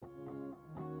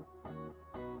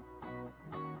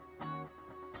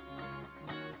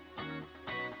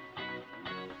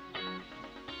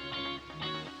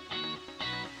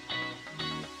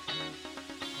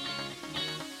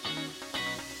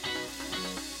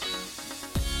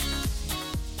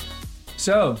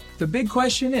So the big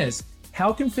question is,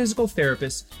 how can physical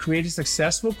therapists create a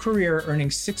successful career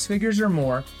earning six figures or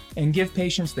more and give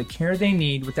patients the care they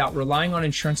need without relying on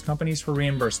insurance companies for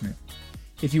reimbursement?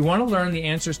 If you want to learn the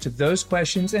answers to those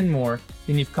questions and more,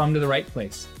 then you've come to the right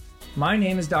place. My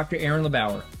name is Dr. Aaron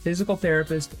LeBauer, physical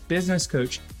therapist, business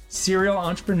coach, serial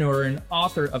entrepreneur, and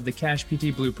author of the Cash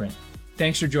PT Blueprint.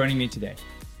 Thanks for joining me today.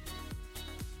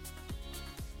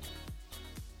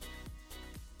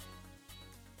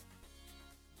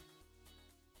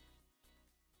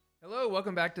 Hello,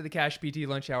 welcome back to the Cash PT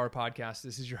Lunch Hour podcast.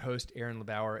 This is your host, Aaron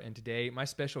LeBauer, and today my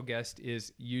special guest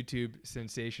is YouTube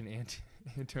sensation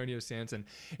Anotonio Sanson.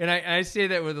 And I say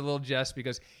that with a little jest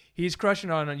because he's crushing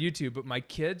on YouTube, but my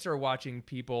kids are watching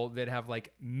people that have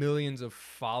like millions of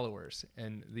followers.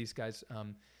 And these guys,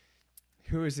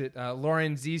 who is it?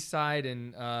 Lauren Z-Side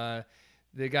and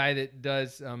the guy that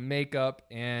does makeup,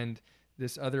 and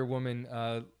this other woman,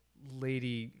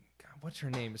 Lady, God, what's her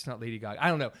name? It's not Lady Gaga. I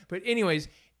don't know. But anyways,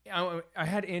 I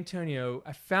had Anotonio.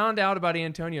 I found out about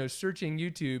Anotonio searching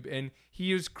YouTube, and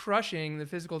he was crushing the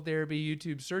physical therapy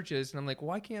YouTube searches. And I'm like,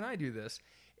 why can't I do this?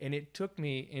 And it took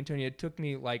me, Anotonio, it took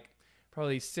me like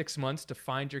probably 6 months to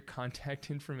find your contact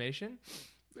information.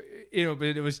 But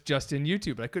it was just in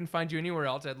YouTube. I couldn't find you anywhere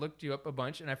else. I looked you up a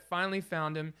bunch, and I finally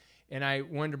found him, and I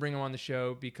wanted to bring him on the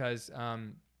show because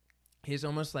he's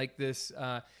almost like this.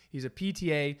 He's a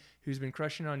PTA who's been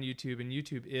crushing on YouTube, and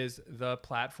YouTube is the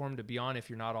platform to be on. If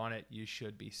you're not on it, you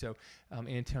should be. So,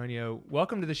 Anotonio,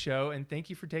 welcome to the show, and thank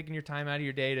you for taking your time out of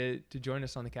your day to join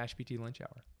us on the Cash PT Lunch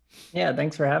Hour. Yeah,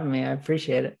 thanks for having me. I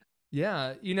appreciate it.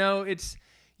 Yeah,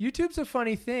 YouTube's a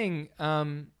funny thing.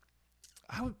 I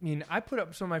put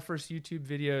up some of my first YouTube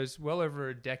videos well over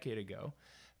a decade ago,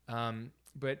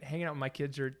 but hanging out with my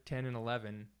kids are 10 and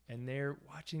 11. And they're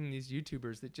watching these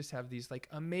YouTubers that just have these like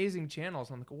amazing channels.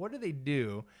 I'm like, what do they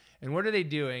do? And what are they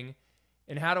doing?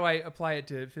 And how do I apply it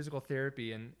to physical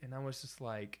therapy? And I was just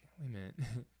like, wait a minute,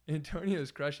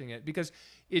 Antonio's crushing it because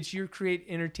you create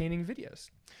entertaining videos.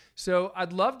 So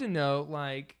I'd love to know,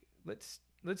 like, let's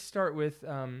start with,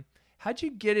 how'd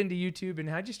you get into YouTube and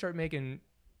how'd you start making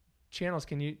channels?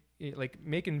 Can you like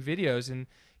making videos, and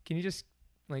can you just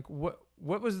like, what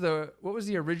was the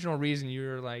original reason you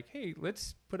were like, hey,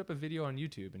 let's put up a video on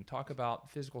YouTube and talk about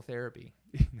physical therapy?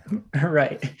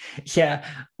 Right. Yeah.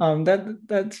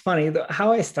 That's funny.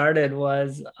 How I started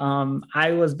was,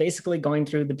 I was basically going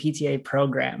through the PTA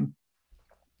program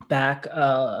back,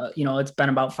 it's been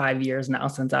about 5 years now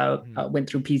since I went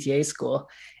through PTA school.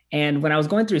 And when I was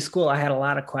going through school, I had a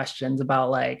lot of questions about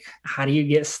like, how do you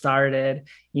get started?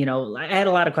 I had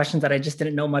a lot of questions that I just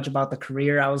didn't know much about the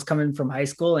career. I was coming from high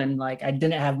school, and like, I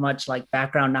didn't have much like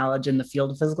background knowledge in the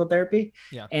field of physical therapy.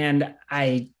 Yeah. And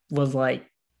I was like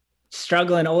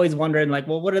struggling, always wondering like,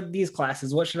 well, what are these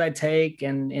classes? What should I take?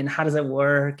 And how does it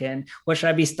work? And what should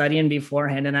I be studying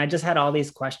beforehand? And I just had all these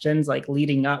questions like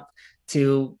leading up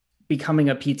to becoming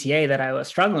a PTA that I was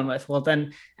struggling with. Well,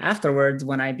 then afterwards,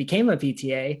 when I became a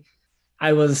PTA,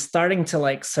 I was starting to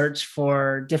like search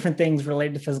for different things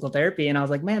related to physical therapy. And I was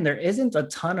like, man, there isn't a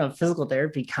ton of physical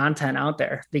therapy content out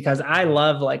there, because I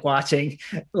love like watching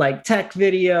like tech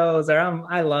videos, or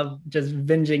I love just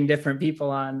binging different people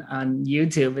on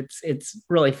YouTube. It's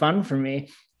really fun for me.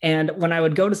 And when I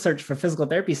would go to search for physical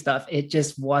therapy stuff, it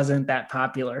just wasn't that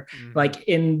popular. Mm-hmm. Like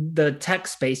in the tech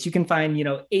space, you can find,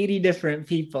 80 different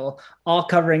people all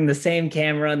covering the same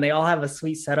camera, and they all have a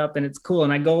sweet setup, and it's cool.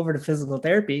 And I go over to physical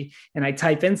therapy and I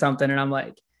type in something, and I'm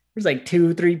like, there's like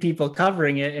 2-3 people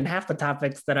covering it, and half the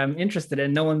topics that I'm interested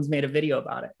in, no one's made a video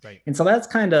about it. Right. And so that's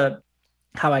kind of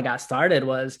how I got started.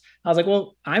 Was I was like,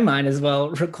 well, I might as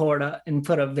well record and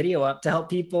put a video up to help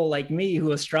people like me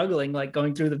who are struggling, like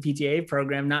going through the PTA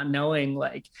program, not knowing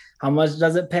like, how much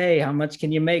does it pay? How much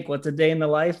can you make? What's a day in the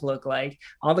life look like?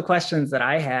 All the questions that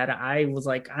I had, I was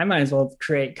like, I might as well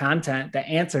create content that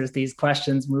answers these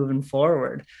questions moving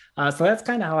forward. So that's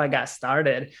kind of how I got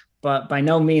started. But by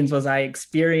no means was I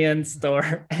experienced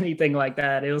or anything like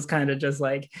that. It was kind of just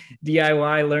like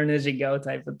DIY, learn as you go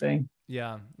type of thing.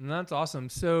 Yeah, and that's awesome.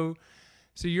 So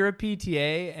you're a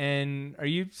PTA, and are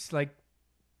you like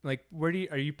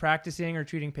are you practicing or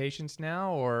treating patients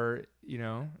now, or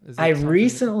I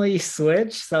recently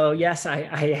switched. So yes,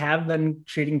 I have been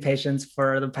treating patients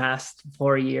for the past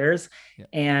 4 years. Yeah.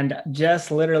 And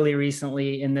just literally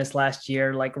recently in this last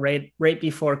year, like right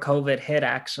before COVID hit,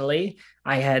 actually,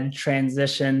 I had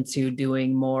transitioned to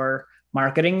doing more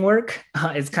marketing work.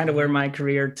 It's kind of where my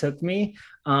career took me.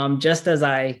 Just as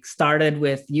I started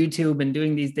with YouTube and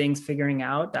doing these things, figuring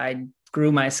out, I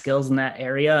grew my skills in that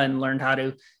area and learned how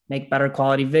to make better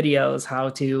quality videos, how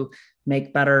to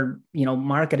make better,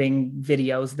 marketing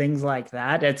videos, things like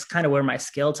that. It's kind of where my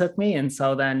skill took me. And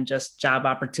so then just job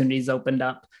opportunities opened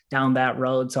up down that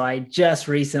road. So I just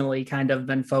recently kind of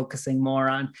been focusing more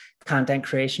on content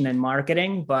creation and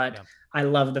marketing, but Yeah. I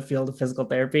love the field of physical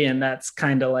therapy. And that's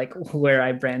kind of like where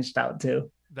I branched out to.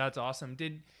 That's awesome.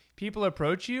 Did people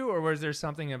approach you, or was there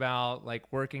something about like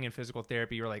working in physical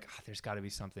therapy? You're like, oh, there's got to be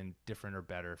something different or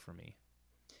better for me.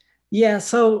 Yeah.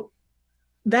 So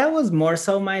that was more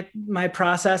so my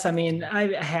process. I mean,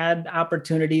 I had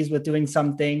opportunities with doing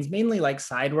some things, mainly like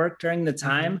side work during the Mm-hmm.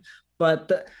 time, but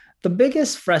the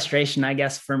biggest frustration, I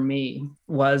guess, for me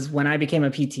was when I became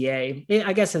a PTA.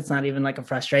 I guess it's not even like a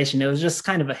frustration. It was just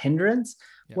kind of a hindrance,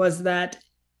 Yeah. was that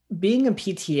being a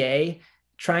PTA,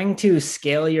 trying to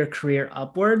scale your career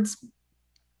upwards,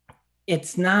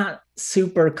 it's not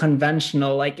super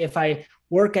conventional. Like if I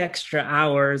work extra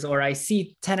hours or I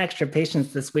see 10 extra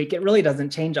patients this week, it really doesn't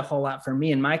change a whole lot for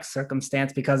me in my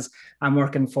circumstance because I'm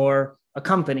working for a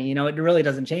company, it really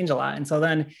doesn't change a lot. And so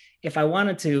then if I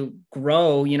wanted to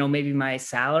grow, maybe my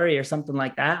salary or something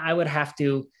like that, I would have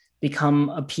to become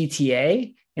a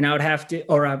PTA and I would have to,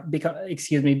 or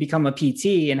become a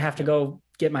PT and have to Yep. go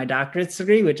get my doctorate's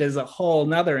degree, which is a whole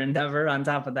nother endeavor on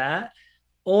top of that,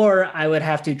 or I would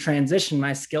have to transition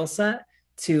my skill set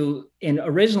to, and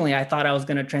originally I thought I was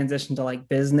going to transition to like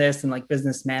business and like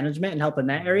business management and help in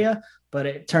that Mm-hmm. area, but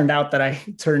it turned out that I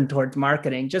turned towards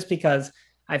marketing just because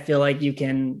I feel like you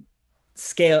can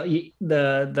scale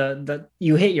the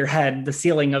you hit your head the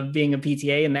ceiling of being a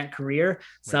PTA in that career. Right.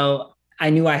 So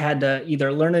I knew I had to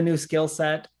either learn a new skill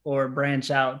set or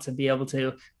branch out to be able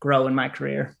to grow in my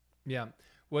career. Yeah.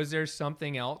 Was there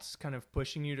something else kind of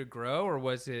pushing you to grow, or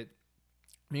was it?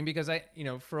 I mean, because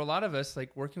for a lot of us,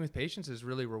 like working with patients is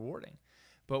really rewarding.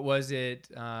 But was it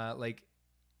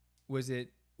was it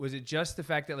was it just the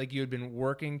fact that like you had been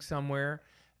working somewhere,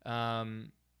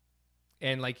 um,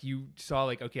 and like you saw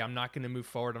like, okay, I'm not going to move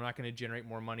forward, I'm not going to generate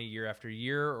more money year after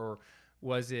year, or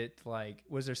was it like,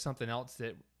 was there something else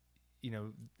that you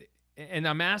know and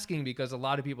I'm asking because a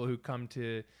lot of people who come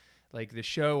to like the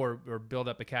show or build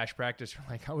up a cash practice are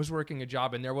like, I was working a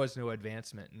job and there was no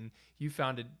advancement, and you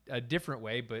found a different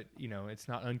way, but it's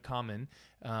not uncommon.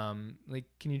 Like,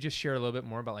 can you just share a little bit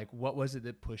more about like what was it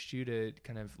that pushed you to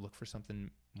kind of look for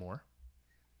something more?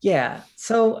 Yeah.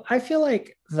 So I feel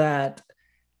like that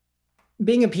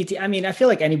being a PT, I mean, I feel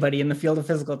like anybody in the field of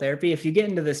physical therapy, if you get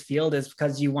into this field, is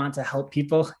because you want to help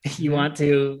people, you Mm-hmm. want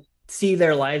to see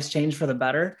their lives change for the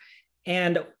better.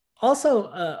 And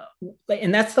also,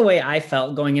 and that's the way I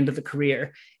felt going into the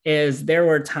career, is there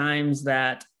were times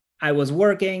that I was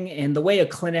working and the way a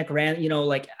clinic ran,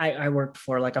 like I worked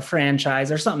for like a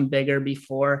franchise or something bigger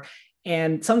before.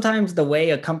 And sometimes the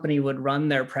way a company would run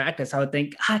their practice, I would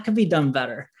think, it could be done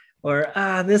better, or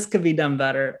this could be done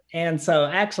better. And so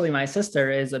actually my sister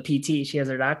is a PT. She has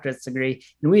her doctorate's degree,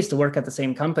 and we used to work at the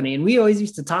same company, and we always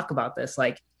used to talk about this,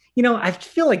 like, I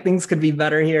feel like things could be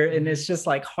better here. And Mm-hmm. it's just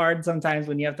like hard sometimes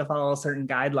when you have to follow certain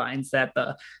guidelines that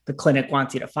the clinic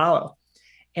wants you to follow.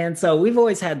 And so we've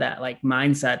always had that like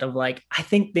mindset of like, I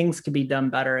think things could be done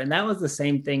better. And that was the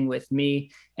same thing with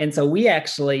me. And so we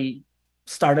actually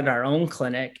started our own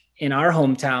clinic in our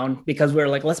hometown because we were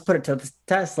like, let's put it to the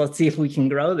test. Let's see if we can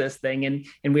grow this thing.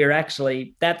 And we were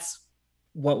actually, that's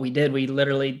what we did. We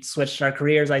literally switched our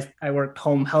careers. I worked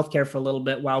home healthcare for a little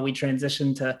bit while we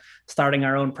transitioned to starting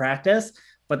our own practice.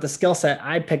 But the skill set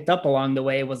I picked up along the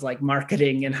way was like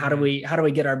marketing and how do Mm-hmm.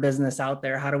 we get our business out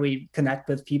there? How do we connect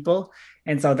with people?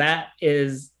 And so that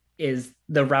is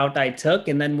the route I took.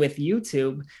 And then with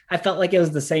YouTube, I felt like it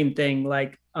was the same thing.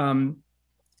 Like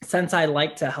since I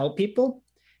like to help people,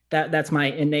 that's my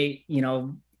innate,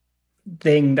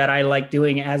 thing that I like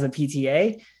doing as a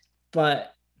PTA.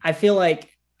 But I feel like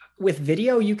with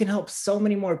video, you can help so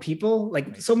many more people, like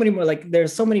Right. so many more, like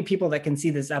there's so many people that can see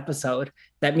this episode,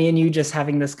 that me and you just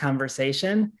having this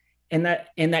conversation, and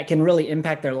that can really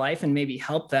impact their life and maybe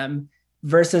help them,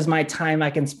 versus my time I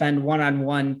can spend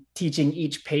one-on-one teaching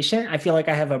each patient. I feel like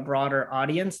I have a broader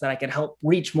audience that I could help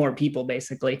reach more people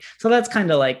basically. So that's kind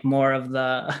of like more of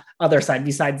the other side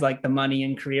besides like the money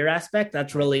and career aspect.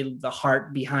 That's Right. really the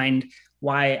heart behind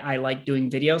why I like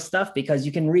doing video stuff, because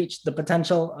you can reach the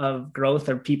potential of growth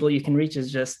or people you can reach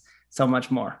is just so much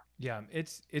more. Yeah,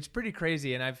 it's pretty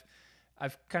crazy, and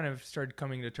I've kind of started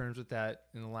coming to terms with that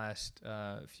in the last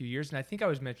few years. And I think I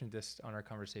was mentioned this on our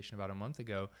conversation about a month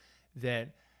ago,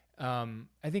 that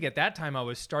I think at that time I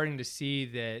was starting to see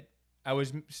that I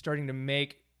was starting to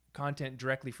make content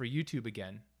directly for YouTube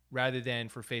again, rather than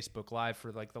for Facebook Live.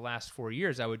 For like the last 4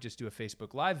 years, I would just do a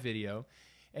Facebook Live video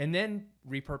and then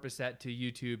repurpose that to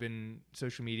YouTube and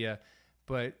social media.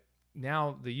 But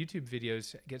now the YouTube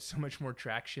videos get so much more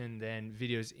traction than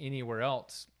videos anywhere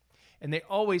else. And they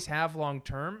always have long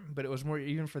term, but it was more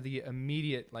even for the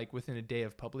immediate, like within a day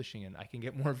of publishing it, I can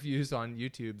get more views on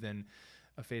YouTube than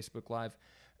a Facebook Live.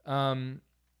 Can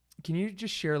you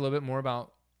just share a little bit more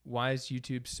about why is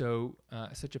YouTube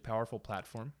such a powerful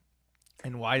platform,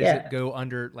 and why does it Yeah. go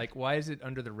under why is it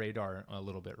under the radar a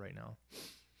little bit right now?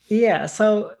 Yeah.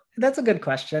 So that's a good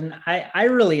question. I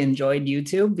really enjoyed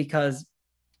YouTube because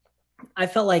I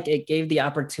felt like it gave the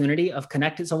opportunity of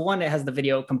connecting. So one, it has the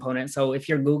video component. So if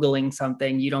you're Googling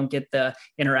something, you don't get the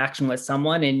interaction with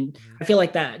someone. And Mm-hmm. I feel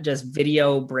like that just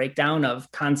video breakdown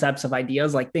of concepts of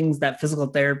ideas, like things that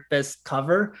physical therapists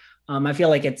cover. I feel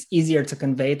like it's easier to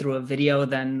convey through a video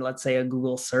than, let's say, a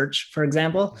Google search, for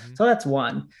example. Mm-hmm. So that's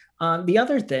one. The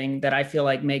other thing that I feel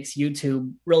like makes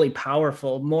YouTube really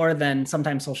powerful, more than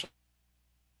sometimes social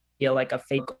media like a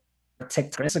Facebook,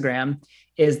 TikTok, Instagram,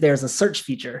 is there's a search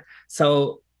feature.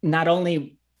 So not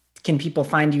only can people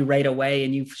find you right away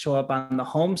and you show up on the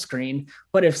home screen,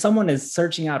 but if someone is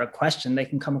searching out a question, they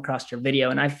can come across your video.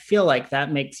 And I feel like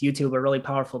that makes YouTube a really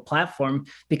powerful platform,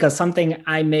 because something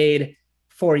I made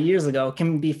 4 years ago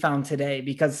can be found today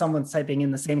because someone's typing in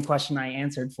the same question I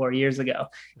answered 4 years ago. Right.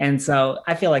 And so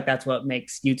I feel like that's what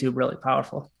makes YouTube really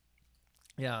powerful.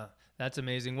 Yeah, that's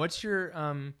amazing. What's your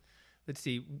let's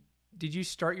see, did you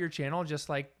start your channel just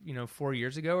 4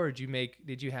 years ago, or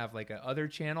did you have other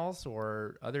channels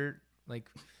or other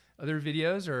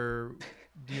videos, or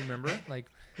do you remember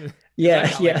because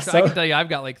Yeah, yeah. so I can So tell you I've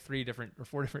got 3 or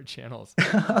 4 different channels.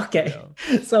 okay.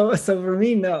 So So for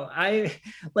me, no. I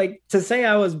like to say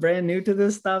I was brand new to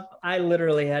this stuff. I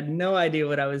literally had no idea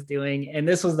what I was doing. And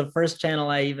this was the first channel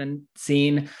I even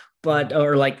seen, but mhm.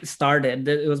 or like started.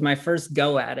 It was my first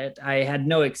go at it. I had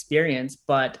no experience,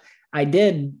 but I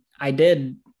did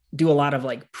do a lot of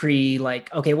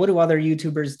okay, what do other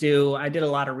YouTubers do? I did a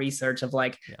lot of research of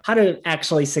Yeah. how to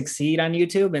actually succeed on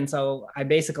YouTube. And so I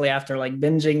basically, after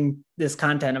binging this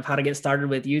content of how to get started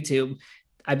with YouTube,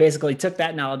 I basically took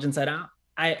that knowledge and said,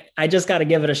 I just got to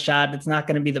give it a shot. It's not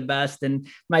going to be the best. And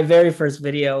my very first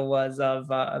video was of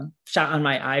shot on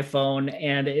my iPhone,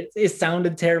 and it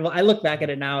sounded terrible. I look back at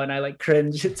it now and I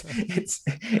cringe. It's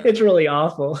really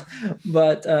awful,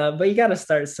 but you got to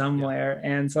start Yeah. somewhere.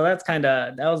 And so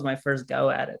that was my first go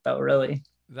at it, though. Really.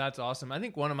 That's awesome. I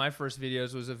think one of my first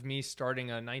videos was of me starting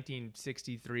a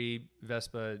 1963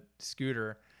 Vespa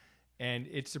scooter, and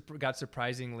it got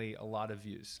surprisingly a lot of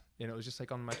views. And it was just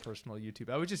on my personal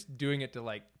YouTube. I was just doing it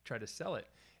to try to sell it,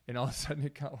 and all of a sudden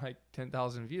it got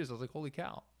 10,000 views. I was like, holy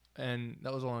cow! And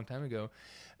that was a long time ago.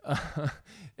 Uh,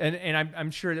 and I'm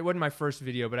sure it wasn't my first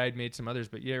video, but I had made some others.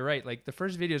 But yeah, right. The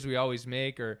first videos we always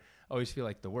make are always feel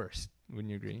like the worst. Wouldn't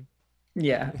you agree?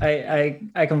 Yeah,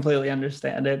 I completely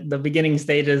understand it. The beginning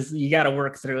stages, you got to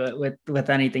work through it with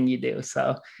anything you do.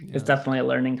 So it's Yeah. definitely a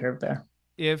learning curve there.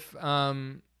 If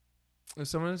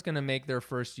someone's gonna make their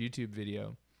first YouTube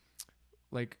video,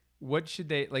 what should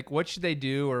they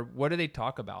do, or what do they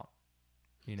talk about?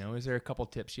 Is there a couple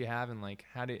tips you have, and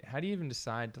how do you even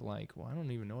decide to well, I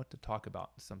don't even know what to talk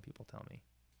about, some people tell me.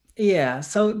 Yeah.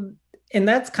 So, and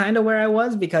that's kind of where I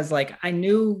was, because I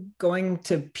knew going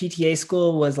to PTA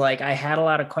school was I had a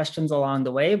lot of questions along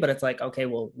the way, but it's okay,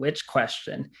 well, which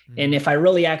question? And Mm-hmm. if I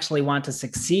really actually want to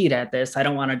succeed at this, I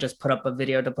don't want to just put up a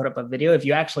video to put up a video. If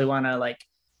you actually want to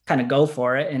kind of go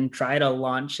for it and try to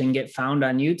launch and get found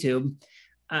on YouTube,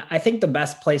 I think the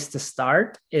best place to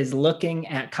start is looking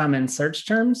at common search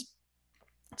terms.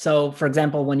 So, for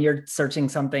example, when you're searching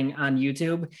something on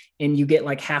YouTube and you get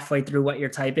halfway through what you're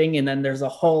typing, and then there's a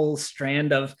whole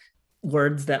strand of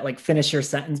words that finish your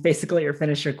sentence basically, or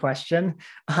finish your question,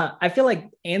 I feel like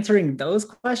answering those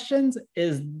questions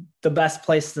is the best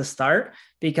place to start,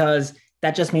 because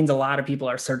that just means a lot of people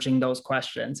are searching those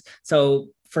questions. So,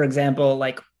 for example,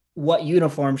 what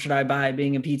uniform should I buy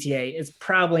being a PTA is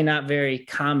probably not very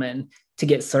common to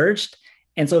get searched.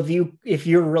 And so if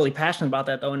you're really passionate about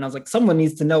that, though, and I was someone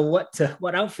needs to know what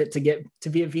outfit to get to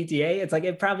be a PTA, it's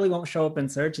it probably won't show up in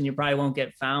search and you probably won't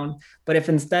get found. But if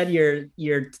instead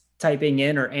you're typing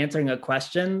in or answering a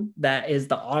question that is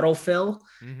the autofill,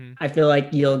 Mm-hmm. I feel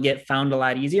like you'll get found a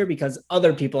lot easier because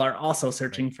other people are also Right.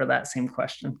 searching for that same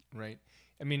question. Right.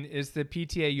 I mean, is the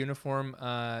PTA uniform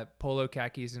polo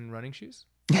khakis and running shoes?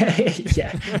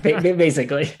 Yeah,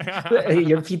 basically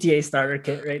your PTA starter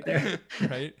kit right there.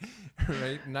 Right.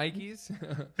 Right. Nikes.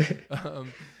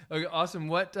 Okay. Awesome.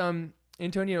 What,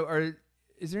 Antonio,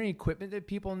 is there any equipment that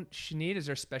people should need? Is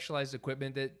there specialized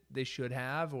equipment that they should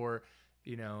have, or,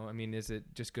 I mean, is it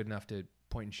just good enough to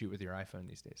point and shoot with your iPhone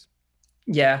these days?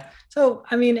 Yeah. So,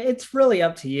 I mean, it's really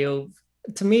up to you.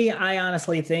 To me, I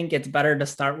honestly think it's better to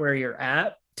start where you're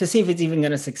at to see if it's even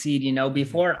going to succeed. Hmm.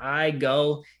 Before I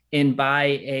go and buy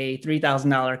a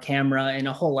 $3,000 camera and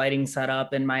a whole lighting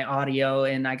setup and my audio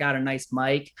and I got a nice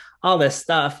mic, all this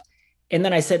stuff. And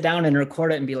then I sit down and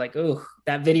record it and be like, oh,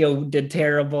 that video did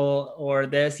terrible or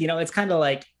this. It's kind of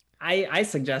like I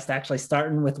suggest actually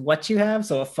starting with what you have.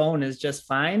 So a phone is just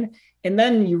fine. And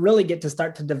then you really get to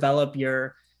start to develop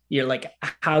your like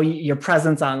your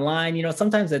presence online.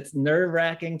 Sometimes it's nerve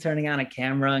wracking turning on a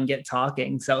camera and get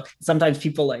talking. So sometimes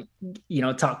people like,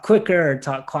 talk quicker or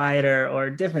talk quieter or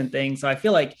different things. So I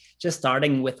feel like just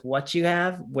starting with what you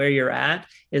have, where you're at,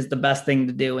 is the best thing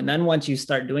to do. And then once you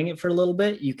start doing it for a little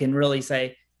bit, you can really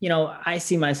say, I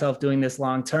see myself doing this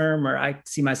long term, or I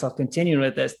see myself continuing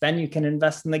with this. Then you can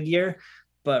invest in the gear.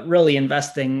 But really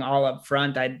investing all up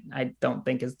front, I don't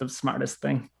think is the smartest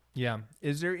thing. Yeah.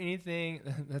 Is there anything,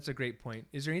 that's a great point.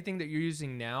 Is there anything that you're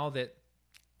using now that,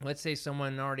 let's say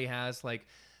someone already has like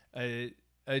a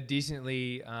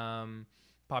decently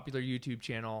popular YouTube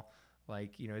channel,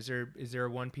 like, is there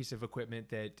one piece of equipment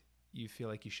that you feel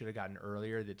like you should have gotten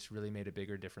earlier that's really made a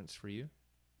bigger difference for you?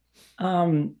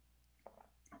 Um,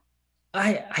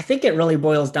 I think it really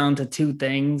boils down to two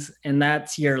things, and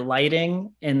that's your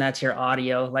lighting and that's your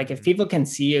audio. Like if Mm-hmm. people can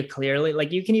see you clearly,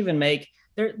 like you can even make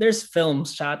there's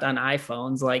films shot on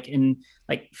iPhones, like in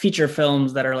like feature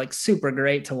films that are like super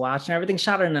great to watch and everything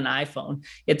shot on an iPhone.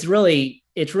 It's really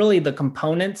the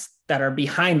components that are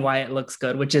behind why it looks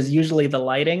good, which is usually the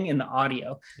lighting and the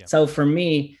audio. Yeah. So for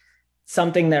me,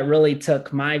 something that really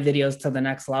took my videos to the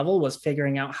next level was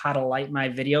figuring out how to light my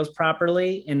videos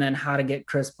properly and then how to get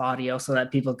crisp audio so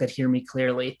that people could hear me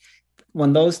clearly.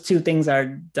 When those two things are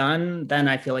done, then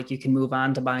I feel like you can move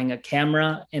on to buying a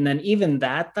camera. And then even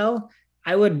that though,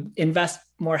 I would invest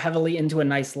more heavily into a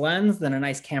nice lens than a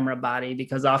nice camera body,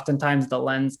 because oftentimes the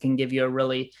lens can give you a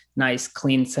really nice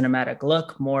clean cinematic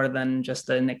look more than just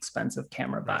an expensive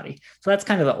camera Right. body. So that's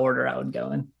kind of the order I would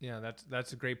go in. Yeah,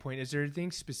 that's a great point. Is there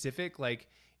anything specific? Like,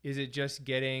 is it just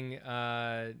getting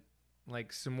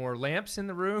like some more lamps in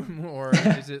the room, or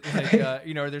is it like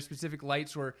are there specific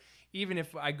lights? Or even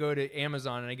if I go to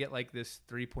Amazon and I get like this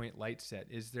 3-point light set,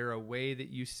 is there a way that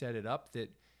you set it up that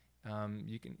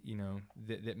you can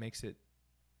that makes it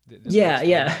that Yeah, lights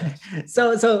the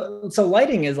room the yeah. best? So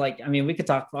lighting is like, I mean, we could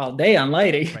talk all day on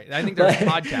lighting, Right. I think there's but,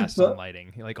 podcasts on but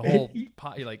lighting, like a whole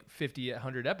like 50,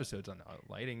 100 episodes on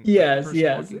lighting, like the yes, person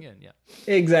yes. walking in. Yeah.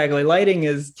 Exactly. Lighting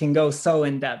is can go so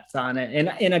in depth on it.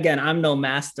 And again, I'm no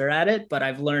master at it, but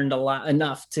I've learned a lot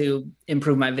enough to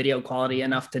improve my video quality Mm-hmm.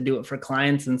 enough to do it for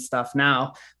clients and stuff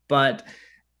now. But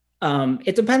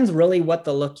it depends really what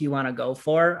the look you want to go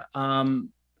for.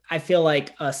 I feel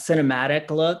like a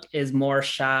cinematic look is more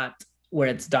shot where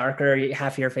it's darker,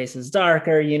 half of your face is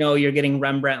darker, you're getting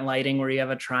Rembrandt lighting where you have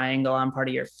a triangle on part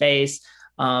of your face.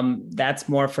 That's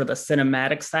more for the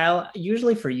cinematic style.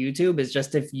 Usually for YouTube is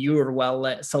just if you are well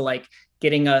lit. So like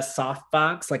getting a soft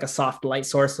box, like a soft light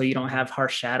source, so you don't Mm-hmm. have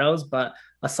harsh shadows, but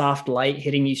a soft light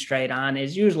hitting you straight on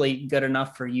is usually good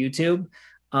enough for YouTube.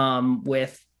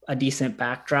 With a decent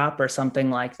backdrop or something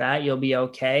like that, you'll be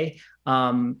okay.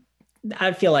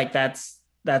 I feel like that's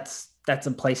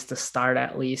a place to start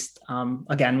at least.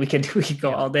 Again, we could go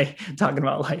Yeah. all day talking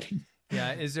about lighting.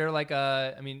 Yeah. Is there like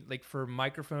I mean, like for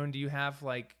microphone,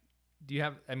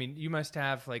 I mean, you must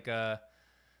have like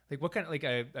like what kind of, like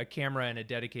a camera and a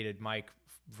dedicated mic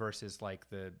versus like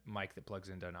the mic that plugs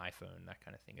into an iPhone, that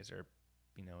kind of thing. Is there,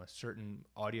 a certain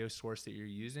audio source that you're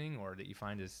using or that you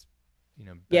find is,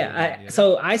 better than Yeah, the I other?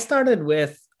 so I started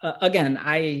with again,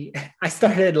 I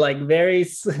started like very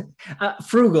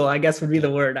frugal, I guess would be Yeah.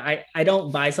 the word. I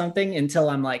don't buy something until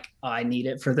I'm like, oh, I need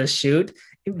it for this shoot.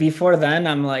 Right. Before then,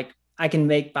 I'm like, I can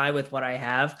make buy with what I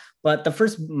have. But the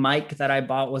first mic that I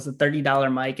bought was a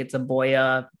 $30 mic. It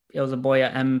was a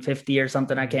Boya M50 or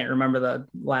something. I Mm-hmm. can't remember the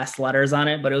last letters on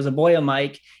it, but it was a Boya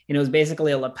mic, and it was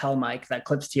basically a lapel mic that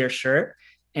clips to your shirt.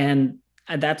 And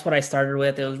that's what I started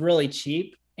with. It was really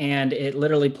cheap and it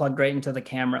literally plugged right into the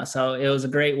camera. So it was a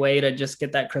great way to just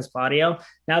get that crisp audio.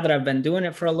 Now that I've been doing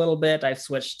it for a little bit, I've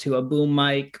switched to a boom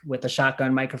mic with a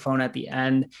shotgun microphone at the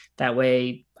end. That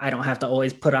way I don't have to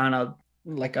always put on a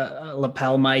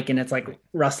lapel mic and it's like Right.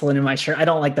 rustling in my shirt. I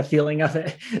don't like the feeling of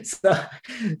it. So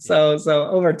Yeah. so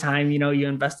over time, you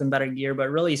invest in better gear, but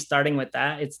really starting with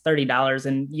that, it's $30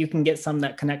 and you can get some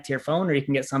that connect to your phone or you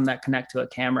can get some that connect to a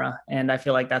camera. And I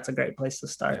feel like that's a great place to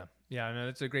Yeah. start. Yeah. No,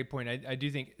 that's a great point. I do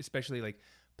think, especially like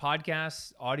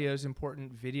podcasts, audio is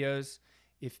important, videos.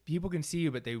 If people can see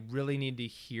you, but they really need to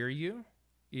hear you,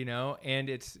 and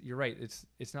you're right.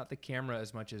 It's not the camera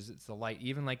as much as it's the light.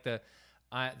 Even like the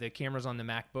cameras on the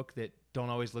MacBook that don't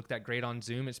always look that great on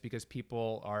Zoom, it's because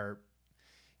people are,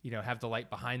 have the light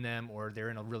behind them, or they're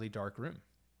in a really dark room,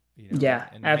 Yeah, and the main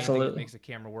thing that absolutely. makes a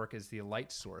camera work is the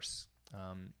light source.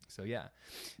 So yeah,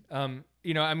 I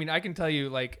mean, I can tell you,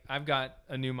 like, I've got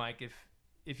a new mic.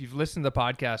 If you've listened to the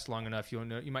podcast long enough,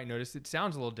 you might notice it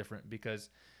sounds a little different because,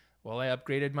 well, I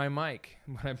upgraded my mic.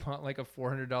 When I bought like a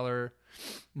 $400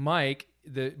 mic,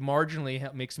 that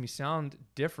marginally makes me sound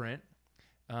different.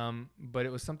 But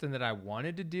it was something that I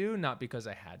wanted to do, not because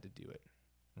I had to do it,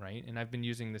 right? And I've been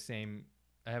using the same.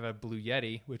 I have a Blue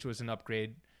Yeti, which was an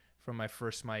upgrade from my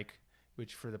first mic,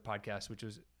 which for the podcast,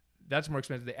 that's more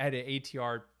expensive. They had an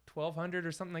ATR 1200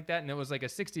 or something like that, and it was like a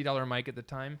 $60 mic at the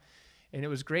time, and it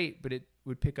was great, but it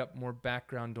would pick up more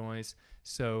background noise.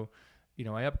 So, I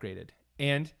upgraded,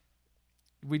 and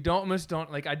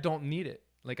I don't need it.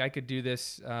 Like, I could do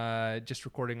this just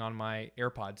recording on my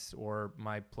AirPods or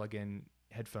my plug-in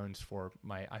headphones for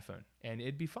my iPhone, and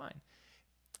it'd be fine.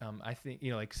 I think,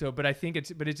 but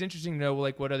it's interesting to know,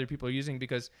 like, what other people are using,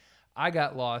 because I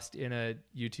got lost in a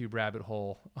YouTube rabbit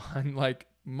hole on like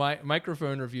my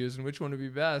microphone reviews and which one would be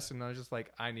best. And I was just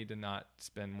like, I need to not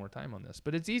spend more time on this,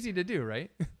 but it's easy to do, right?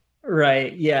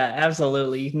 Right. Yeah,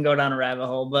 absolutely. You can go down a rabbit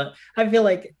hole, but I feel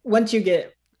like once you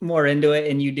get more into it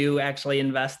and you do actually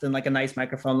invest in like a nice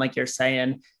microphone, like you're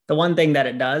saying, the one thing that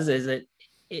it does is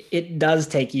it does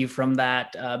take you from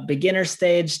that beginner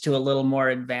stage to a little more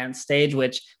advanced stage,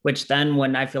 which then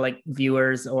when I feel like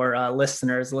viewers or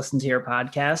listeners listen to your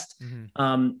podcast,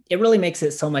 Mm-hmm. it really makes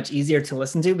it so much easier to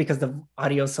listen to because the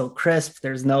audio is so crisp.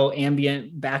 There's no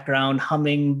ambient background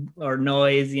humming or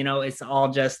noise. It's all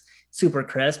just super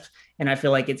crisp. And I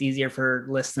feel like it's easier for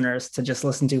listeners to just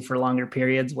listen to for longer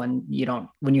periods when you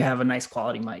have a nice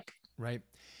quality mic. Right.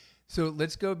 So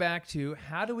let's go back to,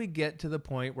 how do we get to the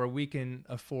point where we can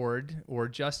afford or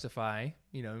justify,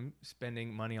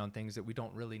 spending money on things that we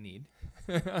don't really need,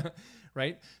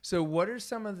 right? So what are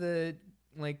some of the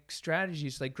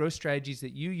strategies, like growth strategies,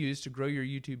 that you use to grow your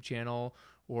YouTube channel,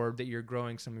 or that you're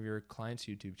growing some of your clients'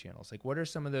 YouTube channels? Like, what are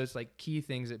some of those like key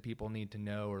things that people need to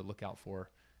know or look out for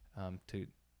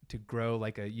to grow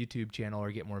like a YouTube channel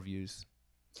or get more views?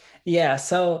 Yeah.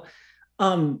 So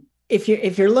if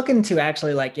you're looking to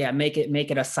actually make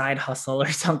it a side hustle or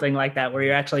something like that where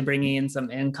you're actually bringing in some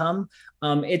income,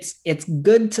 it's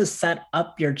good to set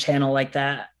up your channel like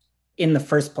that in the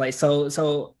first place.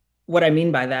 So what I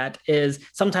mean by that is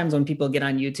sometimes when people get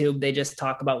on YouTube, they just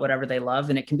talk about whatever they love,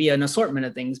 and it can be an assortment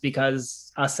of things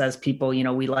because us as people,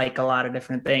 we like a lot of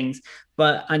different things.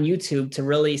 But on YouTube, to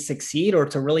really succeed or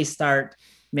to really start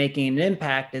making an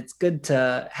impact, it's good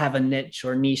to have a niche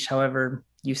or niche, however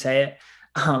you say it.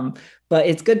 Um, but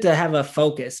it's good to have a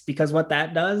focus, because what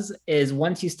that does is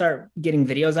once you start getting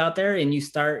videos out there and you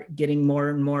start getting more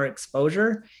and more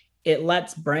exposure, it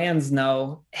lets brands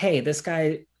know, hey, this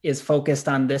guy is focused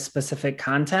on this specific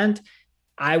content.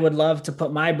 I would love to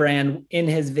put my brand in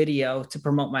his video to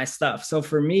promote my stuff. So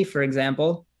for me, for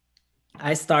example,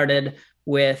 I started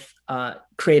with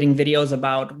creating videos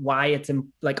about why it's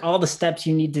like all the steps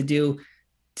you need to do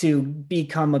to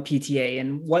become a PTA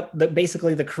and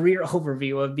basically the career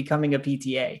overview of becoming a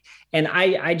PTA. And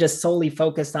I just solely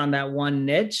focused on that one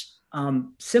niche,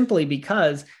 simply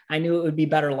because I knew it would be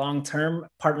better long term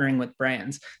partnering with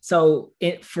brands. So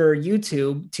for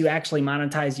YouTube to actually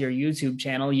monetize your YouTube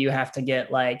channel, you have to get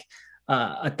like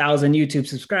 1,000 YouTube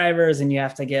subscribers, and you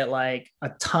have to get like a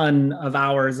ton of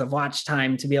hours of watch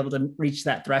time to be able to reach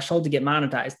that threshold to get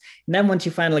monetized. And then once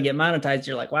you finally get monetized,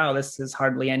 you're like, wow, this is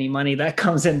hardly any money that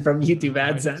comes in from YouTube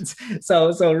Right. AdSense.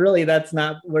 So really, that's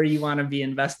not where you want to be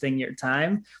investing your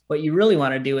time. What you really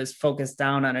want to do is focus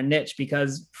down on a niche,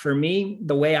 because for me,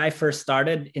 the way I first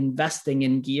started investing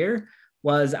in gear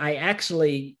was I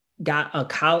actually got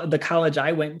the college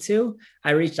I went to.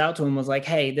 I reached out to him, was like,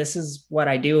 hey, this is what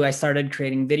I do. I started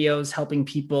creating videos, helping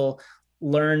people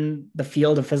learn the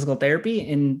field of physical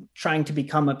therapy and trying to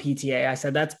become a PTA. I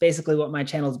said, that's basically what my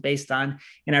channel is based on.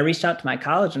 And I reached out to my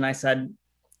college and I said,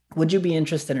 would you be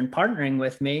interested in partnering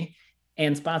with me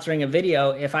and sponsoring a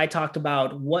video if I talked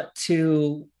about what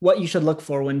you should look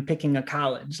for when picking a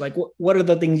college? Like what are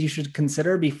the things you should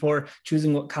consider before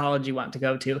choosing what college you want to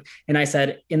go to? And I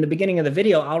said, in the beginning of the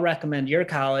video, I'll recommend your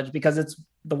college because it's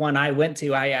the one I went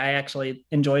to. I actually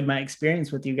enjoyed my experience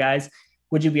with you guys.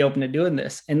 Would you be open to doing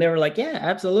this? And they were like, yeah,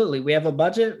 absolutely. We have a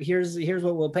budget. Here's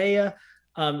what we'll pay you.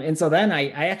 And so then I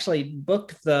actually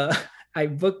booked the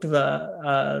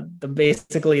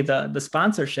basically the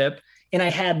sponsorship, and I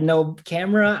had no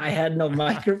camera, I had no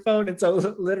microphone, and so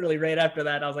literally right after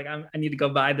that, I was like, I need to go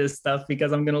buy this stuff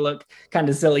because I'm gonna look kind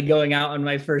of silly going out on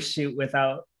my first shoot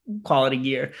quality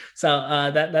gear.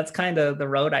 So that's kind of the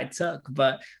road I took.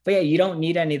 But yeah, you don't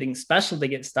need anything special to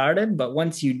get started. But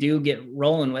once you do get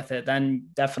rolling with it, then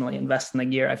definitely invest in the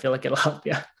gear. I feel like it'll help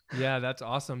you. Yeah, that's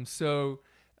awesome. So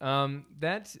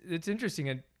that's it's interesting.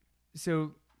 And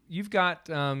so you've got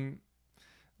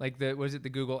like the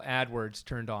Google AdWords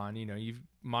turned on. You know, you've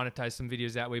monetized some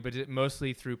videos that way, but is it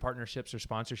mostly through partnerships or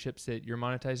sponsorships that you're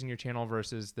monetizing your channel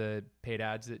versus the paid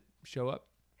ads that show up?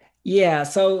 Yeah,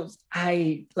 so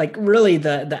I like really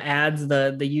the ads,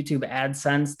 the YouTube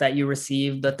AdSense that you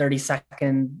receive, the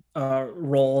 30-second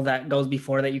roll that goes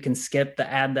before that you can skip, the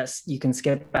ad that you can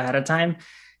skip ahead of time.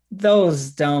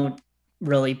 Those don't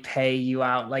really pay you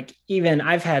out. Like even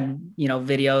I've had,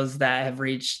 videos that have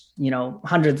reached,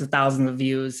 hundreds of thousands of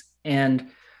views, and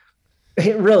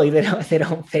really they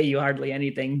don't pay you hardly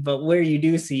anything. But where you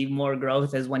do see more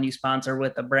growth is when you sponsor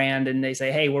with a brand and they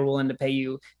say, hey, we're willing to pay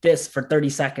you this for 30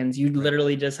 seconds. You Right.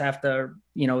 literally just have to,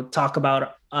 talk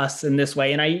about us in this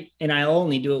way. And I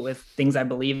only do it with things I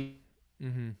believe.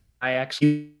 Mm-hmm. I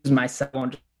actually use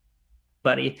myself,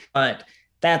 buddy. But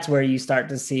that's where you start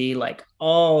to see like,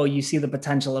 oh, you see the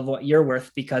potential of what you're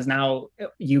worth, because now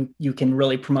you can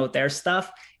really promote their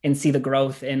stuff and see the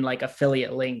growth in like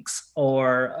affiliate links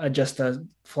or just a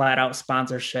flat out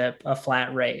sponsorship, a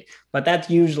flat rate. But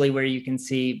that's usually where you can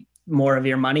see more of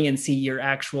your money and see your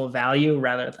actual value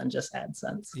rather than just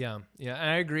AdSense. Yeah, yeah, and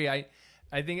I agree. I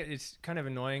think it's kind of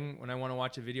annoying when I want to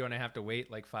watch a video and I have to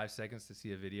wait like 5 seconds to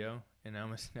see a video, and I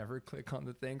almost never click on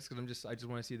the things because I just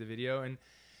want to see the video. And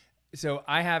so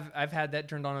I've had that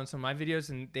turned on some of my videos,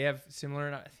 and they have similar.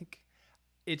 And I think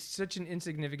it's such an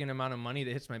insignificant amount of money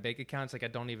that hits my bank account. It's like I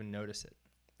don't even notice it,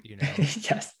 you know.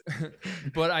 Yes.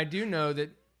 But I do know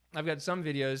that I've got some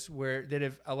videos that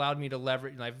have allowed me to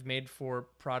leverage. I've made for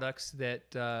products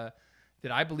that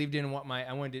I believed in, and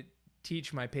I wanted to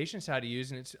teach my patients how to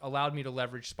use, and it's allowed me to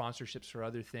leverage sponsorships for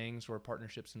other things or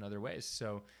partnerships in other ways.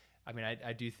 So, I mean,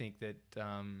 I do think that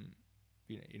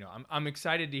I'm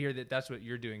excited to hear that that's what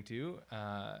you're doing too,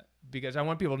 because I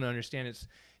want people to understand it's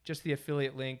just the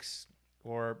affiliate links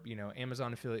or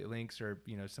Amazon affiliate links or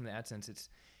some of the AdSense.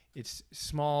 It's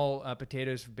small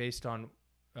potatoes based on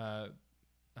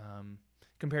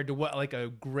compared to what like a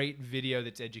great video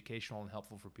that's educational and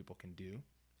helpful for people can do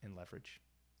and leverage.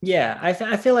 Yeah,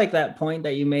 I feel like that point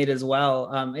that you made as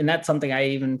well, and that's something I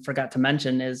even forgot to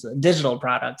mention is digital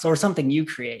products or something you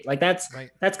create. Like that's Right.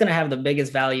 that's going to have the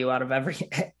biggest value out of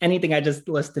anything I just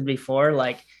listed before.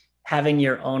 Like having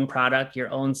your own product, your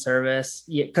own service.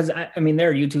 Because I mean, there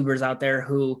are YouTubers out there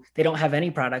who they don't have any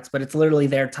products, but it's literally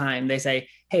their time. They say,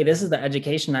 "Hey, this is the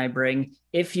education I bring.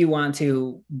 If you want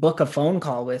to book a phone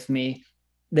call with me,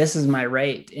 this is my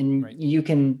rate," and Right. you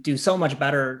can do so much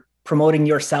better promoting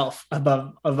yourself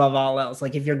above all else.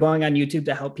 Like if you're going on YouTube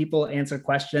to help people answer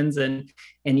questions and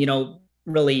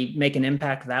really make an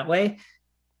impact that way,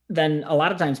 then a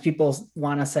lot of times people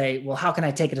want to say, well, how can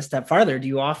I take it a step farther? Do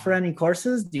you offer any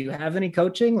courses? Do you have any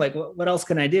coaching? Like what else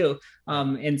can I do?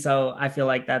 Right. And so I feel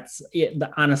like that's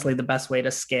honestly the best way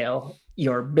to scale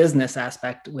your business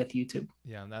aspect with YouTube.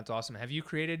 Yeah, that's awesome. Have you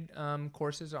created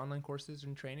courses, online courses,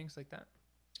 and trainings like that?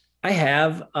 I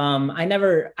have.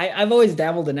 I've always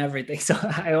dabbled in everything. So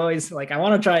I always like, I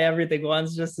want to try everything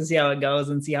once just to see how it goes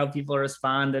and see how people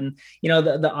respond. And,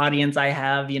 the audience I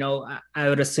have, I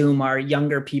would assume are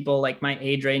younger people. Like my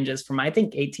age range is from, I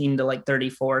think 18 to like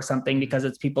 34 or something, Mm-hmm. because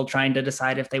it's people trying to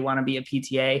decide if they want to be a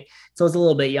PTA. So it's a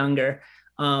little bit younger.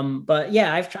 But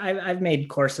yeah, I've made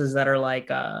courses that are like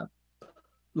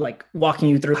walking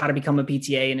you through how to become a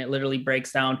PTA, and it literally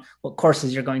breaks down what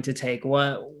courses you're going to take,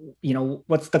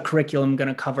 what's the curriculum going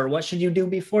to cover, what should you do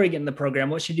before you get in the program,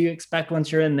 what should you expect once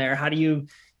you're in there, how do you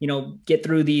get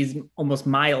through these almost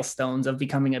milestones of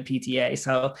becoming a PTA.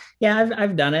 So yeah,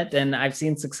 I've done it and I've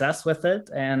seen success with it,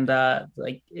 and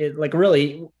like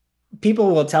really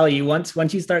people will tell you once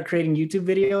you start creating YouTube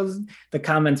videos, the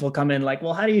comments will come in like,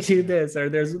 well, how do you do Yeah. this, or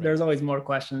there's Right. there's always more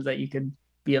questions that you could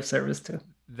be of service to.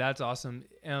 That's awesome.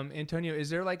 Antonio, is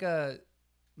there like a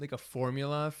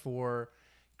formula for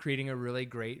creating a really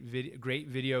great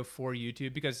video for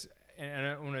YouTube? Because and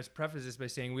I want to preface this by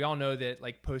saying we all know that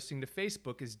like posting to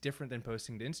Facebook is different than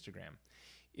posting to Instagram.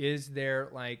 Is there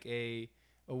like a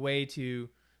way to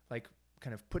like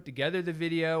kind of put together the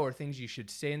video or things you should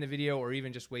say in the video or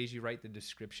even just ways you write the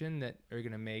description that are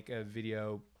going to make a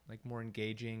video like more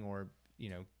engaging or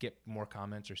get more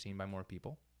comments or seen by more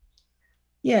people?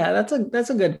 Yeah, that's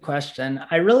a good question.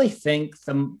 I really think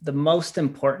the most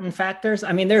important factors,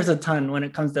 I mean, there's a ton when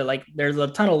it comes to like there's a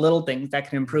ton of little things that can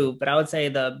Mm-hmm. improve, but I would say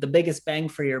the biggest bang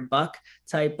for your buck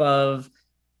type of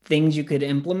things you could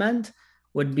implement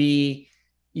would be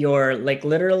your like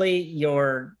literally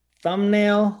your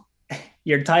thumbnail,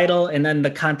 your title, and then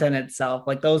the content itself.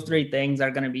 Like those Mhm. three things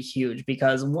are going to be huge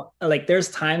because like there's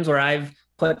times where I've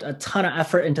put a ton of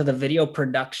effort into the video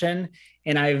production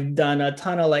and I've done a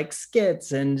ton of like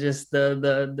skits and just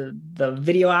the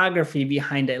videography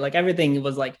behind it. Like everything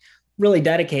was like really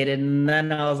dedicated. And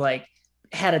then I was like,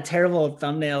 had a terrible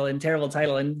thumbnail and terrible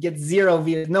title and gets 0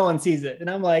 views. No one sees it. And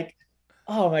I'm like,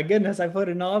 oh my goodness, I put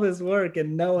in all this work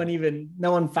and no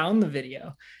one found the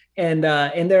video. And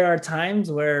there are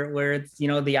times where it's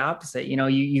the opposite.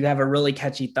 You have a really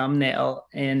catchy thumbnail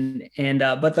and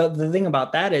but the thing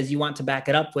about that is you want to back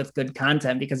it up with good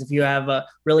content, because if you have a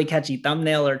really catchy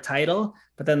thumbnail or title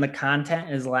but then the content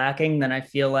is lacking, then I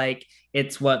feel like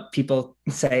it's what people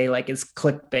say like is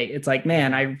clickbait. It's like,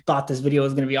 man, Mhm. I thought this video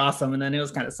was going to be awesome and then it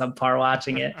was kind of subpar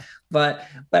watching it. But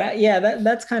yeah,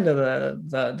 that's kind of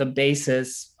the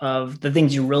basis of the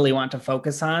things you really want to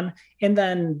focus on. And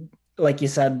then, like you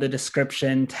said, the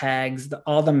description, tags,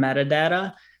 all the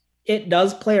metadata, it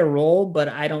does play a role, but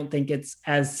I don't think it's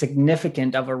as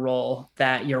significant of a role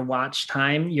that your watch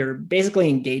time, your basically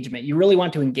engagement. You really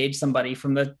want to engage somebody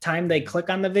from the time they Mhm. click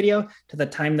on the video to the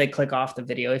time they click off the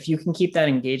video. If you can keep that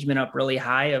engagement up really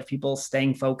high of people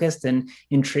staying focused and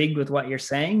intrigued with what you're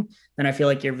saying, then I feel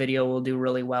like your video will do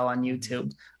really well on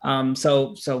Mhm. YouTube.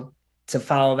 So to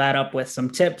follow that up with some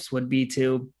tips would be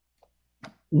to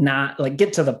not like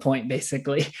get to the point.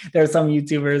 Basically, there are some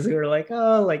YouTubers who are like,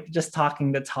 oh, like just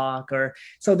talking to talk, or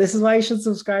so this is why you should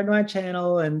subscribe to my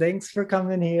channel and thanks for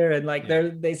coming here, and like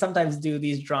Yeah. they sometimes do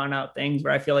these drawn out things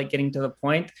where I feel like getting to the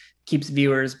point keeps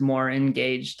viewers more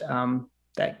engaged,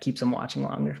 that keeps them watching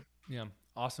longer. Yeah.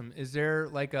 Awesome. Is there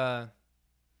like,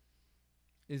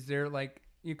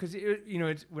 because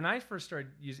it's when I first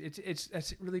started using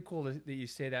it's really cool that you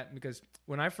say that, because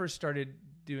when I first started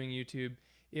doing YouTube,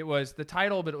 it was the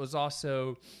title, but it was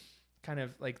also kind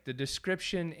of like the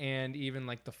description and even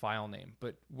like the file name.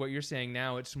 But what you're saying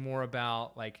now, it's more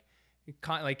about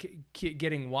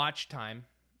getting watch time,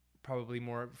 probably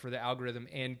more for the algorithm,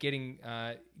 and getting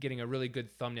a really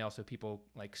good thumbnail so people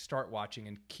like start watching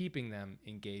and keeping them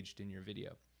engaged in your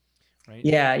video, right?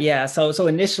 Yeah. So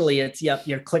initially it's, yep,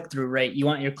 your click-through rate. You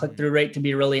want your Mm-hmm. click-through rate to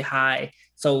be really high.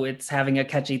 So it's having a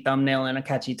catchy thumbnail and a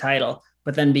catchy title.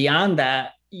 But then beyond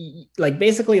that, like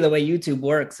basically the way YouTube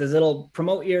works is it'll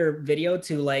promote your video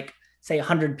to like say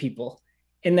 100 people.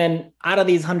 And then out of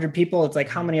these 100 people, it's like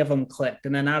how Mm-hmm. many of them clicked?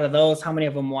 And then out of those, how many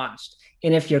of them watched?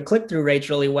 And if your click-through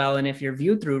rate's really well, and if your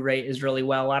view-through rate is really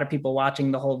well, a lot of people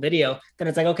watching the whole video, then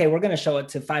it's like, okay, we're going to show it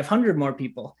to 500 more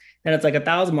people, then it's like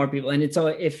 1,000 more people. And so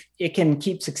if it can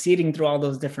keep succeeding through all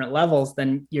those different levels,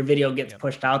 then your video gets Yep.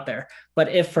 pushed out there. But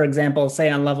if, for example,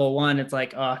 say on level one, it's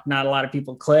like, oh, not a lot of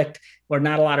people clicked, or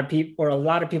not a lot of people, or a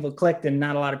lot of people clicked and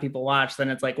not a lot of people watched,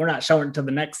 then it's like, we're not showing it to the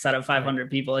next set of Right.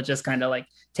 500 people. It just kind of like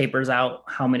tapers out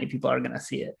how many people are going to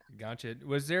see it. Gotcha.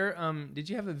 Was there did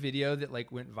you have a video that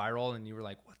like went viral and you were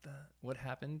like, what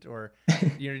happened? Or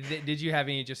did you have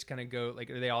any just kind of go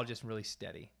like, are they all just really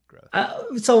steady growth?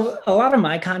 So a lot of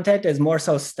my content is more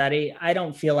so study. I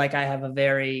don't feel like I have a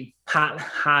very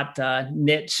hot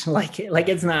niche. Like Yeah.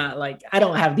 it's not like I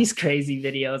don't have these crazy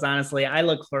videos. Honestly, I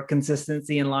look for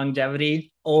consistency and longevity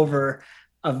Yeah. over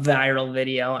a viral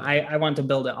video. Yeah. I want to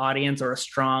build an audience or a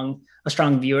strong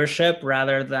viewership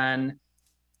rather than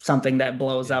something that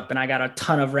blows Yeah. up and I got a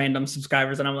ton of random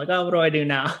subscribers and I'm like, oh, what do I do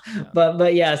now? Yeah.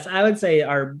 But yes, I would say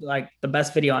our like the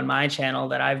best video on my channel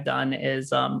that I've done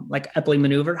is like Epley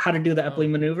maneuver, how to do the Epley Oh,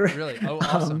 maneuver. really? Oh,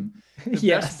 awesome. um The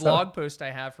yeah, best so blog post I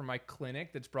have for my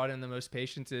clinic that's brought in the most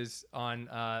patients is on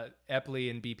Epley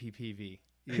and BPPV.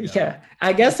 yeah,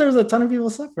 I guess there's a ton of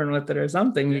people suffering with it or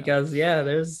something, Yeah. because yeah,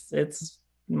 it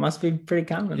must be pretty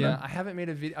common Yeah, then. I haven't made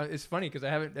a video. It's funny because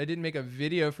I didn't make a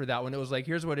video for that one. It was like,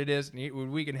 here's what it is,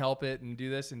 and we can help it and do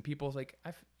this. And people's like,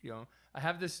 I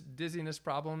have this dizziness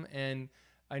problem, and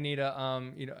I need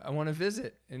I want to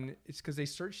visit, and it's because they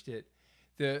searched it.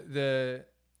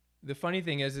 The funny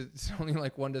thing is, it's only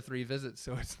like 1 to 3 visits,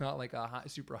 so it's not like a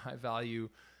super high value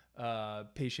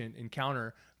patient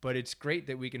encounter. But it's great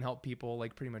that we can help people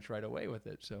like pretty much right away with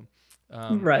it. So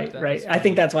Right. that's I think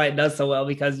funny. that's why it does so well,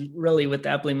 because really with the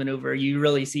Epley maneuver, you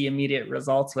really see immediate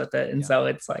results with it. And Yeah, so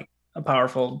it's like a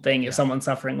powerful thing. If yeah. someone's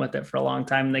suffering with it for a long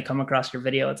time and they come across your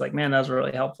video, it's like, man, that was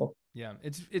really helpful. Yeah,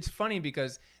 it's funny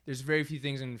because there's very few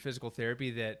things in physical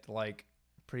therapy that like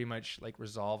pretty much like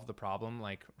resolve the problem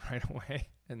like right away,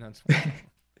 and that's one of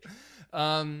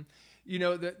them.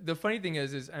 The funny thing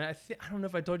is, and I don't know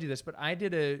if I told you this, but I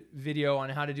did a video on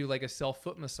how to do like a self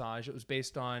foot massage. It was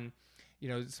based on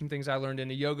some things I learned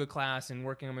in a yoga class and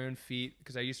working on my own feet,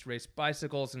 because I used to race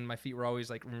bicycles and my feet were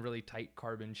always like in really tight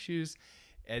carbon shoes.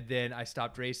 And then I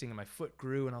stopped racing and my foot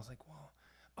grew and I was like, well,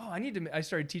 I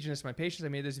started teaching this to my patients. I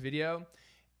made this video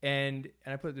and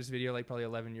I put this video like probably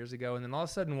 11 years ago. And then all of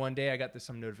a sudden one day I got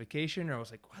some notification and I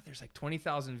was like, wow, there's like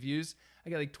 20,000 views. I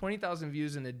got like 20,000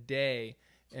 views in a day.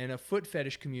 And a foot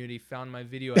fetish community found my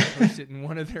video and posted it in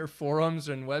one of their forums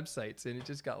and websites. And it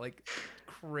just got like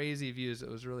crazy views. It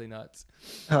was really nuts.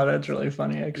 Oh, that's really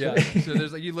funny, actually. Yeah. So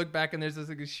there's like, you look back and there's this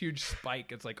huge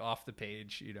spike. It's like off the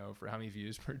page, for how many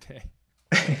views per day.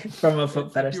 From a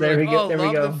foot fetish. There we go. There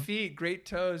we go. The feet, great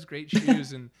toes, great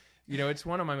shoes. And, it's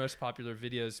one of my most popular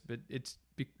videos, but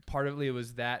partly it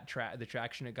was that the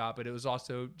traction it got, but it was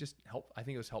also just I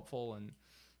think it was helpful and,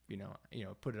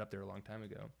 put it up there a long time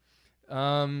ago.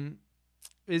 Are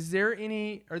there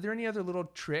any other little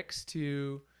tricks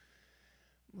to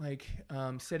like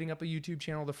setting up a YouTube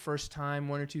channel the first time,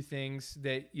 one or two things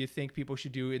that you think people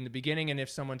should do in the beginning? And if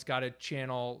someone's got a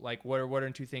channel, like what are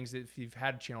two things that if you've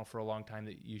had a channel for a long time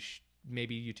that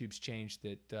maybe YouTube's changed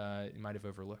that you might have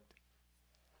overlooked?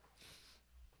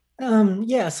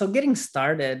 Yeah, so getting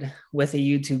started with a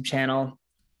YouTube channel,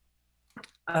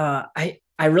 I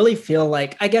really feel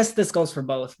like, I guess this goes for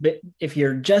both, but if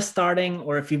you're just starting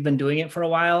or if you've been doing it for a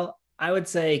while, I would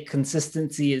say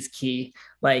consistency is key.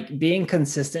 Like being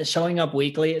consistent, showing up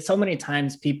weekly. So many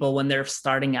times people, when they're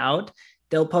starting out,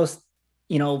 they'll post,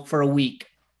 for a week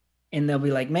and they'll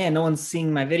be like, man, no one's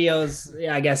seeing my videos.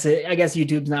 I guess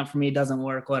YouTube's not for me. It doesn't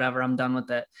work, whatever. I'm done with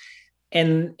it.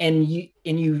 And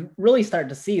you really start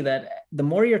to see that the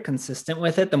more you're consistent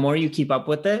with it, the more you keep up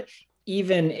with it,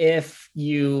 even if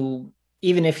you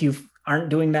aren't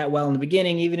doing that well in the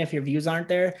beginning, even if your views aren't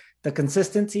there, the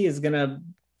consistency is going to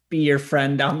be your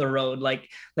friend down the road. Like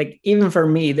even for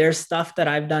me, there's stuff that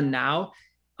I've done now.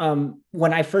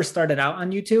 When I first started out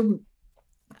on YouTube,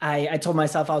 I told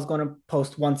myself I was going to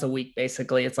post once a week.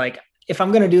 Basically, it's like, if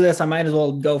I'm going to do this, I might as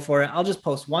well go for it. I'll just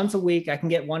post once a week. I can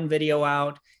get one video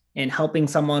out and helping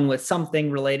someone with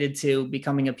something related to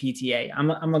becoming a PTA. I'm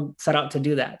going to set out to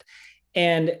do that.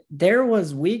 And there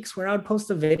was weeks where I would post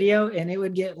a video and it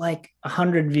would get like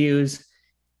 100 views.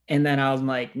 And then I was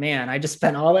like, man, I just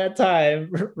spent all that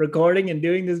time recording and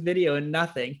doing this video and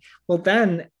nothing. Well,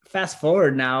 then fast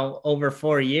forward now over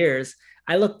 4 years,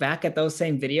 I look back at those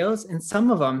same videos and some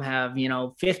of them have,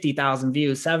 50,000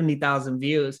 views, 70,000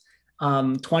 views,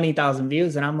 20,000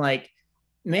 views. And I'm like,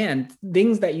 man,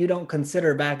 things that you don't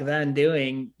consider back then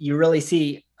doing, you really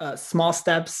see small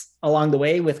steps along the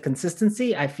way with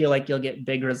consistency. I feel like you'll get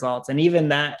big results. And even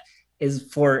that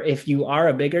is for if you are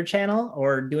a bigger channel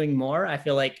or doing more. I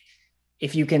feel like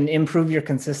if you can improve your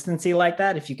consistency like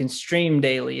that, if you can stream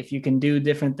daily, if you can do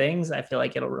different things, I feel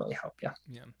like it'll really help you.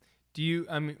 Yeah.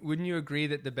 Wouldn't you agree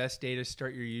that the best day to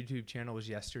start your YouTube channel was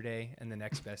yesterday and the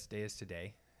next best day is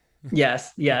today?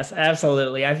 Yes,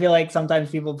 absolutely. I feel like sometimes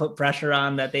people put pressure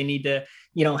on that they need to,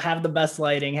 have the best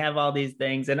lighting, have all these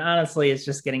things. And honestly, it's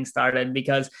just getting started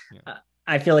because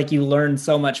I feel like you learn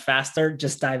so much faster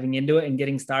just diving into it and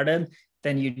getting started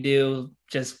than you do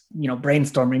just,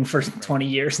 brainstorming for 20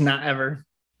 years, not ever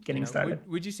getting started.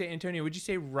 Would you say, Antonio,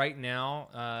 right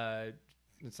now,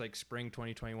 it's like spring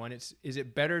 2021, is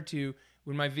it better to,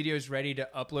 when my video is ready, to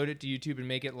upload it to YouTube and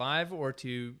make it live, or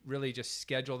to really just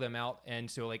schedule them out? And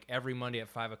so like every Monday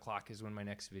at 5:00 is when my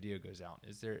next video goes out.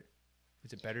 Is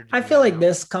it better? I feel like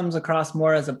this comes across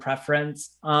more as a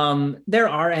preference. There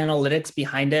are analytics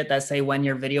behind it that say when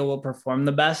your video will perform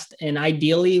the best. And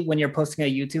ideally, when you're posting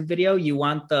a YouTube video, you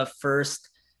want the first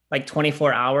like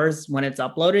 24 hours when it's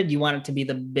uploaded, you want it to be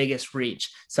the biggest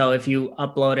reach. So if you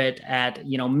upload it at,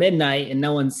 midnight and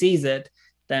no one sees it,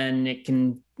 then it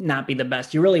can not be the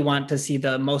best. You really want to see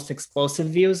the most explosive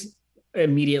views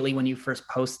immediately when you first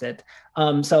post it.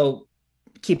 So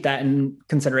keep that in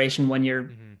consideration when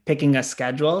you're picking a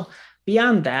schedule.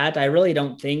 Beyond that, I really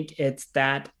don't think it's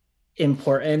that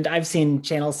important. I've seen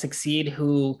channels succeed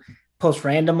who post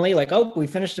randomly, like, oh, we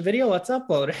finished a video, let's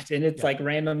upload it. And it's like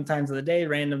random times of the day,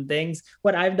 random things.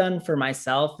 What I've done for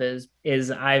myself is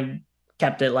I've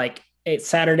kept it like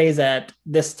Saturdays at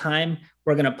this time,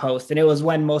 we're going to post. And it was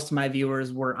when most of my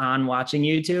viewers were on watching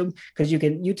YouTube, because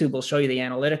YouTube will show you the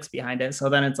analytics behind it. So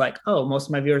then it's like, oh, most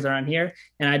of my viewers are on here.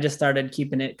 And I just started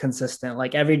keeping it consistent.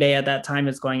 Like every day at that time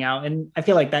it's going out. And I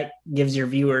feel like that gives your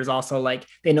viewers also like,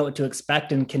 they know what to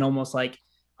expect and can almost like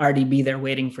already be there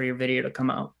waiting for your video to come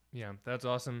out. Yeah, that's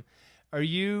awesome. Are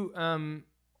you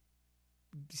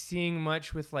seeing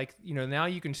much with like, now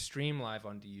you can stream live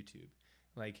onto YouTube?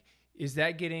 Like,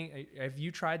 have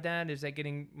you tried that? Is that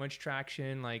getting much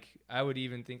traction? Like, I would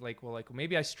even think like, well, like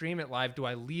maybe I stream it live. Do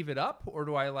I leave it up, or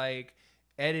do I like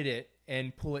edit it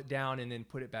and pull it down and then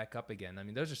put it back up again? I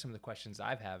mean, those are some of the questions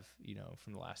I've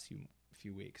from the last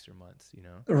few weeks or months, you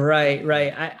know? Right,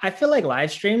 right. I feel like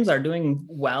live streams are doing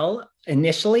well.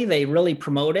 Initially, they really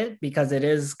promote it because it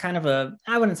is kind of a,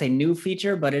 I wouldn't say new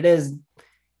feature, but it is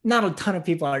not a ton of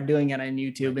people are doing it on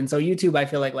YouTube. Right. And so YouTube, I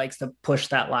feel like likes to push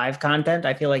that live content.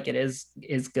 I feel like it is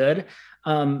good.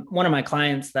 One of my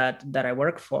clients that I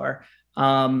work for,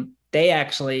 they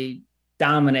actually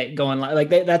dominate going live. Like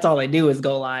that's all they do is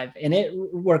go live, and it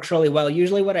works really well.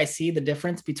 Usually, what I see the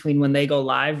difference between when they go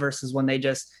live versus when they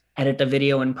just edit the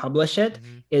video and publish it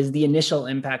Mm-hmm. is the initial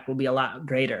impact will be a lot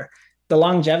greater. The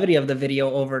longevity of the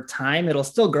video over time, it'll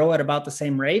still grow at about the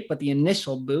same rate, but the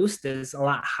initial boost is a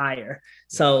lot higher. Yeah.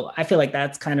 So I feel like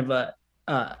that's kind of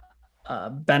a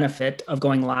benefit of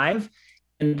going live.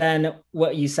 And then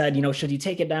what you said, should you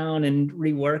take it down and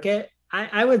rework it?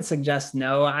 I would suggest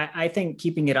no. I think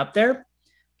keeping it up there.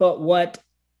 But what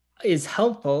is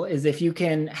helpful is if you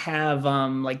can have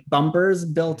like bumpers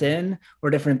built Mm-hmm. in or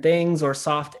different things or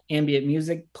soft ambient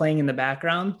music playing in the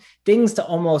background, things to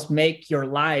almost make your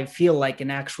live feel like an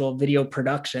actual video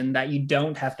production that you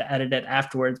don't have to edit it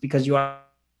afterwards because you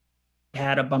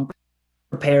had a bumper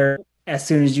prepared. As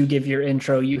soon as you give your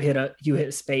intro, you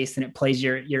hit space and it plays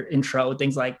your intro,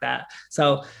 things like that.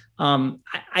 So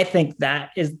I think that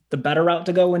is the better route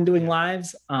to go when doing Yeah.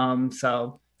 lives.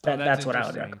 So Oh, that's that's what I would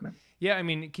interesting. recommend. Yeah, I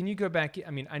mean, can you go back?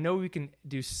 I mean, I know we can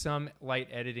do some light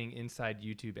editing inside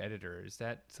YouTube Editor. Is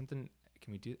that something?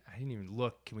 Can we do? I didn't even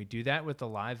look. Can we do that with the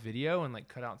live video and like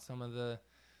cut out some of the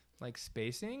like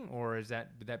spacing, or would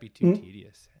that be too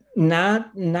tedious? Not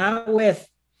with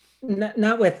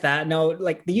not with that. No,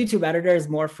 like the Yeah, YouTube editor is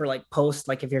more for like post,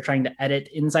 like if you're trying to edit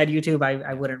inside YouTube, I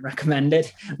yeah. wouldn't recommend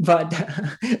it, but Because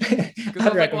I I'd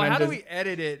was like, well, recommend how do just we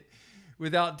edit it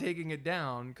without taking it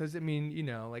down? Because I mean,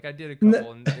 like I did a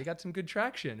couple and they got some good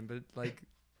traction, but like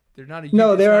they're not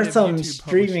no, it's there not are a some YouTube published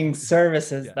streaming video.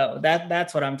 services Yeah, though.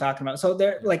 That's what I'm talking about. So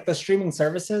they're yeah. like the streaming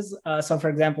services. So for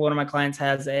example, one of my clients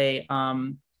has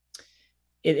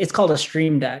it's called a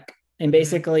stream deck, and Mm-hmm.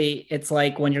 basically it's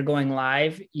like when you're going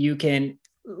live you can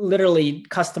literally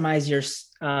customize your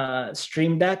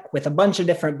stream deck with a bunch of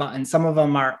different buttons. Some of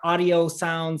them are audio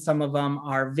sounds, some of them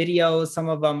are videos, some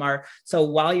of them are, so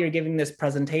while you're giving this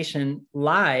presentation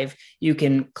live you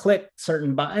can click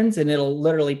certain buttons and it'll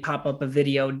literally pop up a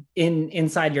video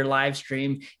inside your live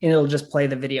stream and it'll just play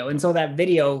the video. And so that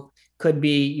video could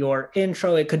be your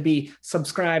intro, it could be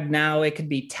subscribe now, it could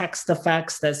be text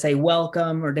effects that say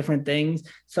welcome or different things.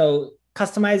 So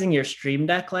customizing your stream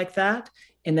deck like that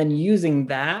and then using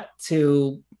that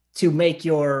to make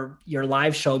your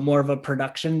live show more of a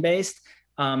production based,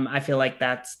 I feel like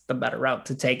that's the better route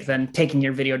to take than taking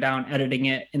your video down, editing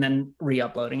it, and then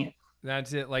re-uploading it.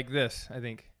 That's it, like this. I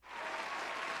think.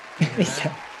 Can you hear that?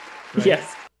 Yeah. Right?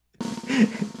 Yes.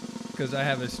 Because I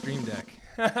have a Stream Deck,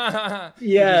 which is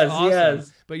Yes. awesome.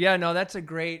 Yes. But yeah, no, that's a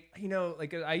great.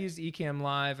 Like I use Ecamm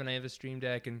Live and I have a Stream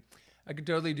Deck, and I could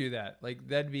totally do that. Like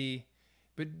that'd be,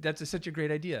 but that's such a great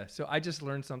idea. So I just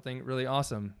learned something really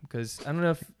awesome because I don't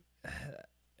know if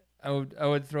I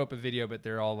would throw up a video, but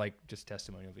they're all like just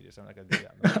testimonial videos. I'm not gonna do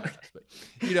that. I'm not fast,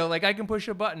 but like I can push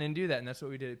a button and do that, and that's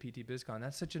what we did at PT BizCon.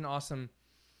 That's such an awesome.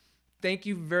 Thank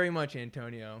you very much,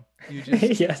 Antonio. You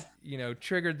just Yes.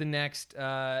 triggered the next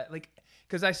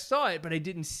because I saw it but I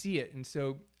didn't see it, and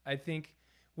so I think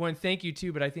one, thank you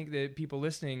too, but I think that people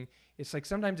listening, it's like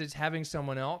sometimes it's having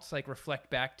someone else like reflect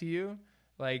back to you,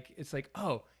 like it's like,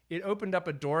 oh, it opened up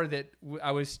a door that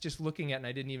I was just looking at and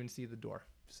I didn't even see the door.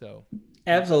 So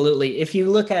Absolutely. If you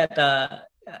look at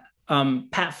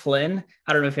Pat Flynn,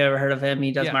 I don't know if you ever heard of him.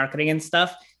 He does yeah, marketing and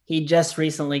stuff. He just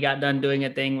recently got done doing a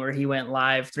thing where he went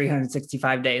live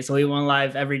 365 days. So he went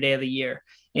live every day of the year.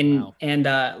 And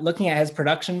wow, looking at his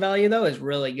production value though is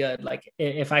really good. Like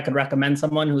if I could recommend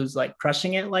someone who's like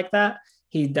crushing it like that,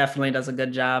 he definitely does a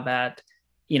good job at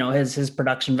his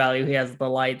production value. He has the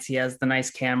lights, he has the nice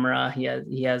camera, he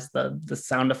has the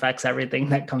sound effects, everything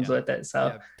that comes yeah. with it. So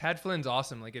Yeah, Pat Flynn's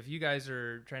awesome. Like if you guys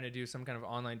are trying to do some kind of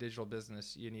online digital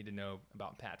business, you need to know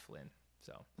about Pat Flynn.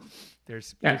 So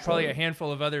there's probably a absolutely.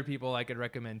 handful of other people I could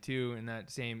recommend too in that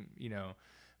same,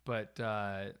 but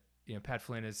Pat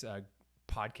Flynn is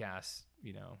podcasts,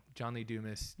 John Lee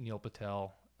Dumas, Neil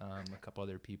Patel, a couple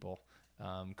other people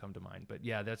come to mind. But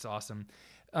yeah, that's awesome.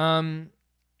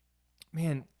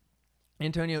 Man,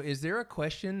 Antonio, is there a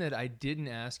question that I didn't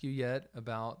ask you yet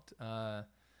about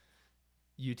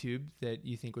YouTube that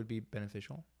you think would be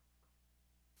beneficial?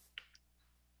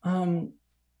 Um,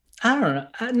 I don't know,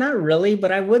 not really,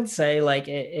 but I would say like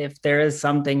if there is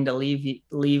something to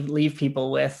leave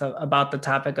people with about the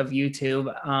topic of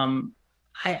YouTube,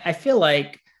 I feel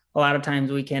like a lot of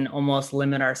times we can almost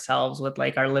limit ourselves with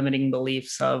like our limiting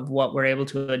beliefs of what we're able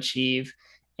to achieve.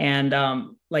 And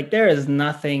like there is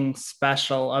nothing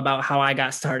special about how I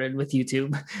got started with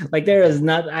YouTube. Like there is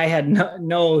not, I had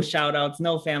no shout outs,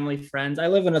 no family friends. I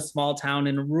live in a small town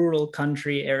in a rural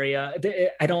country area.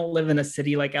 I don't live in a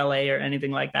city like LA or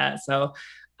anything like that. So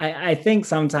I think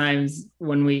sometimes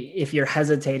if you're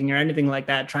hesitating or anything like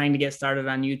that, trying to get started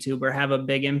on YouTube or have a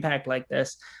big impact like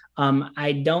this,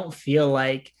 I don't feel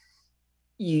like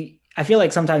I feel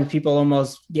like sometimes people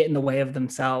almost get in the way of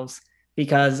themselves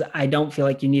because I don't feel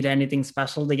like you need anything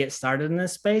special to get started in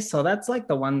this space. So that's like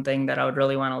the one thing that I would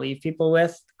really want to leave people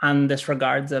with on this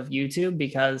regards of YouTube,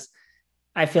 because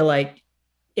I feel like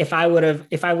if I would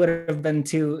have been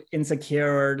too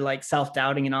insecure or like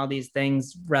self-doubting and all these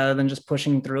things rather than just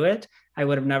pushing through it, I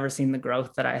would have never seen the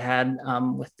growth that I had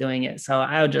with doing it. So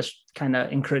I would just kind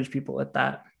of encourage people with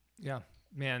that. Yeah,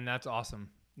 man, that's awesome.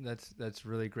 That's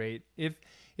really great. If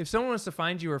someone wants to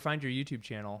find you or find your YouTube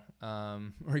channel,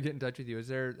 or get in touch with you, is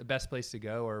there the best place to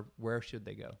go, or where should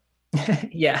they go?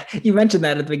 Yeah, you mentioned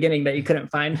that at the beginning that you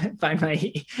couldn't find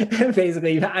my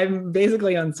basically I'm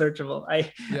basically unsearchable. Yeah,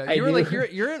 I you were do. like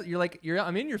you're like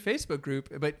I'm in your Facebook group,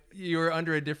 but you were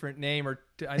under a different name, or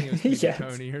I think it was maybe Yes.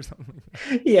 Tony or something.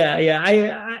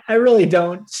 Yeah. I really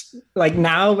don't like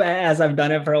now as I've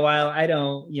done it for a while. I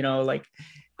don't, like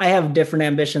I have different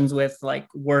ambitions with like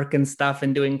work and stuff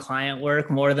and doing client work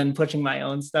more than pushing my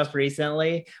own stuff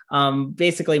recently.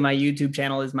 Basically my YouTube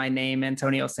channel is my name,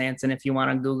 Antonio Sanson. If you want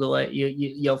to Google it,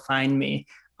 you'll find me.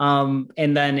 And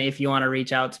then if you want to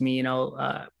reach out to me,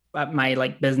 my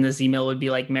like business email would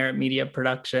be like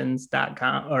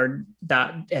meritmediaproductions.com or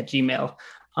dot at Gmail.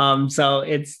 So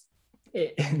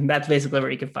that's basically where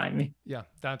you can find me. Yeah,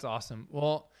 that's awesome.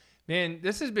 Well, man,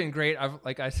 this has been great. I've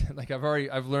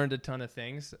learned a ton of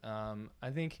things. I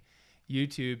think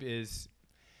YouTube it's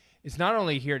not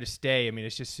only here to stay. I mean,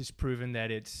 it's proven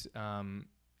that it spiked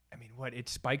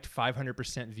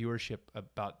 500% viewership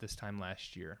about this time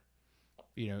last year.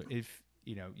 If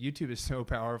YouTube is so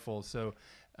powerful. So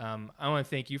I want to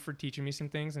thank you for teaching me some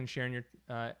things and sharing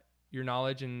your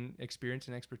knowledge and experience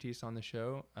and expertise on the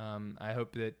show. I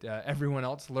hope that everyone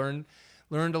else learned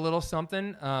a little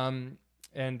something.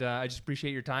 And I just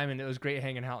appreciate your time, and it was great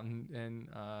hanging out and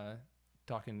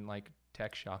talking like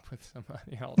tech shop with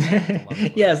somebody else.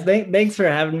 Yes, thanks for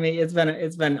having me. It's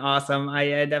been awesome.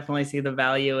 I definitely see the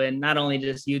value in not only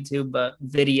just YouTube but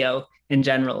video in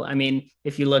general. I mean,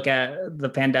 if you look at the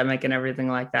pandemic and everything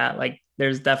like that, like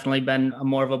there's definitely been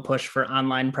more of a push for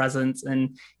online presence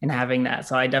and having that.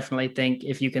 So I definitely think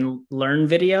if you can learn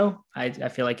video, I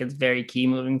feel like it's very key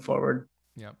moving forward.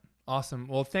 Yeah. Awesome.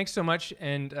 Well, thanks so much.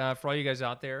 And for all you guys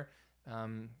out there,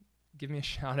 give me a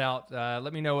shout out.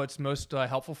 Let me know what's most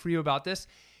helpful for you about this.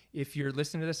 If you're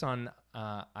listening to this on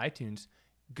iTunes,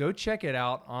 go check it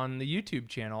out on the YouTube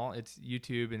channel. It's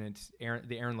YouTube and it's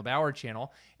the Aaron LeBauer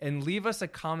channel. And leave us a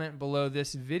comment below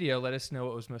this video. Let us know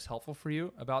what was most helpful for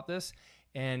you about this.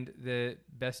 And the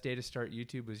best day to start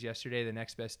YouTube was yesterday. The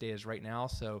next best day is right now.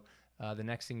 So the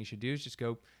next thing you should do is just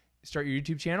go start your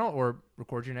YouTube channel or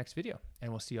record your next video.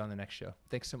 And we'll see you on the next show.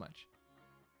 Thanks so much.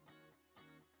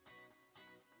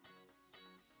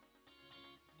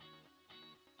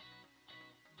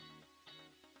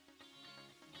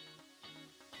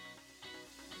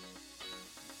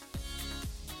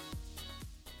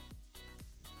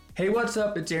 Hey, what's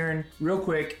up? It's Aaron. Real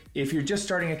quick, if you're just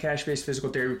starting a cash-based physical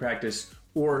therapy practice,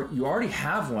 or you already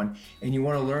have one and you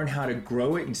want to learn how to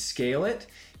grow it and scale it,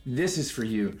 this is for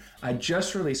you. I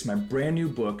just released my brand new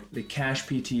book, The Cash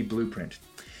PT Blueprint,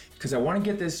 because I want to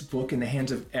get this book in the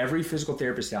hands of every physical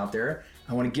therapist out there.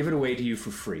 I want to give it away to you for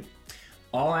free.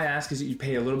 All I ask is that you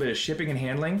pay a little bit of shipping and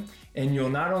handling, and you'll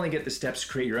not only get the steps to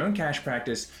create your own cash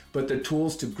practice, but the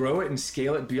tools to grow it and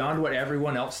scale it beyond what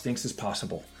everyone else thinks is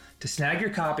possible. To snag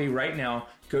your copy right now,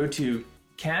 go to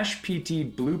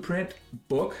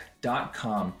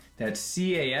cashptblueprintbook.com. That's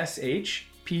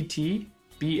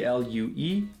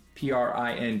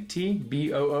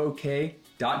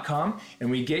cashptblueprintbook.com. And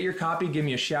we get your copy, give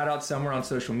me a shout out somewhere on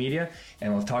social media,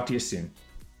 and we'll talk to you soon.